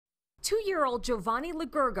2-year-old Giovanni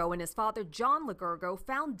Ligurgo and his father John Ligurgo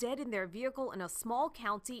found dead in their vehicle in a small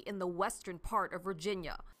county in the western part of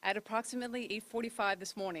Virginia. At approximately 8:45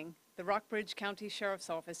 this morning, the Rockbridge County Sheriff's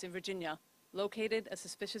Office in Virginia located a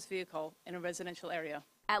suspicious vehicle in a residential area.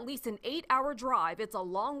 At least an 8-hour drive, it's a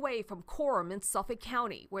long way from Coram in Suffolk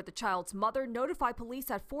County, where the child's mother notified police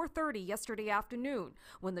at 4:30 yesterday afternoon,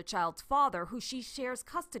 when the child's father, who she shares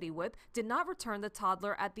custody with, did not return the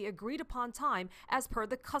toddler at the agreed-upon time as per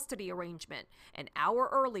the custody arrangement. An hour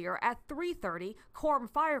earlier, at 3:30, Coram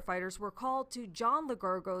firefighters were called to John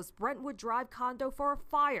Ligurgo's Brentwood Drive condo for a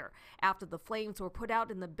fire. After the flames were put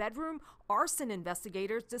out in the bedroom, arson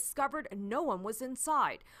investigators discovered no one was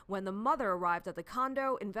inside. When the mother arrived at the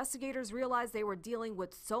condo, investigators realized they were dealing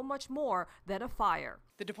with so much more than a fire.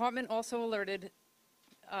 The department also alerted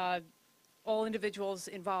all individuals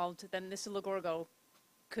involved that Mr. Ligurgo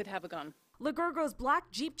could have a gun. Ligurgo's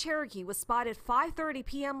black Jeep Cherokee was spotted 5:30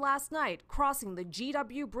 p.m. last night, crossing the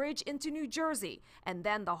GW Bridge into New Jersey, and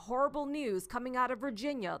then the horrible news coming out of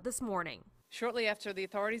Virginia this morning. Shortly after, the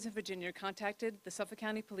authorities in Virginia contacted the Suffolk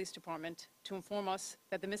County Police Department to inform us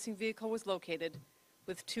that the missing vehicle was located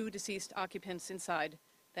with 2 deceased occupants inside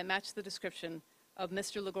that matched the description of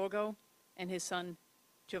Mr. Ligurgo and his son,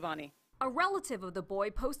 Giovanni. A relative of the boy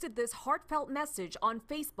posted this heartfelt message on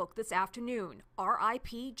Facebook this afternoon: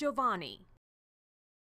 R.I.P. Giovanni.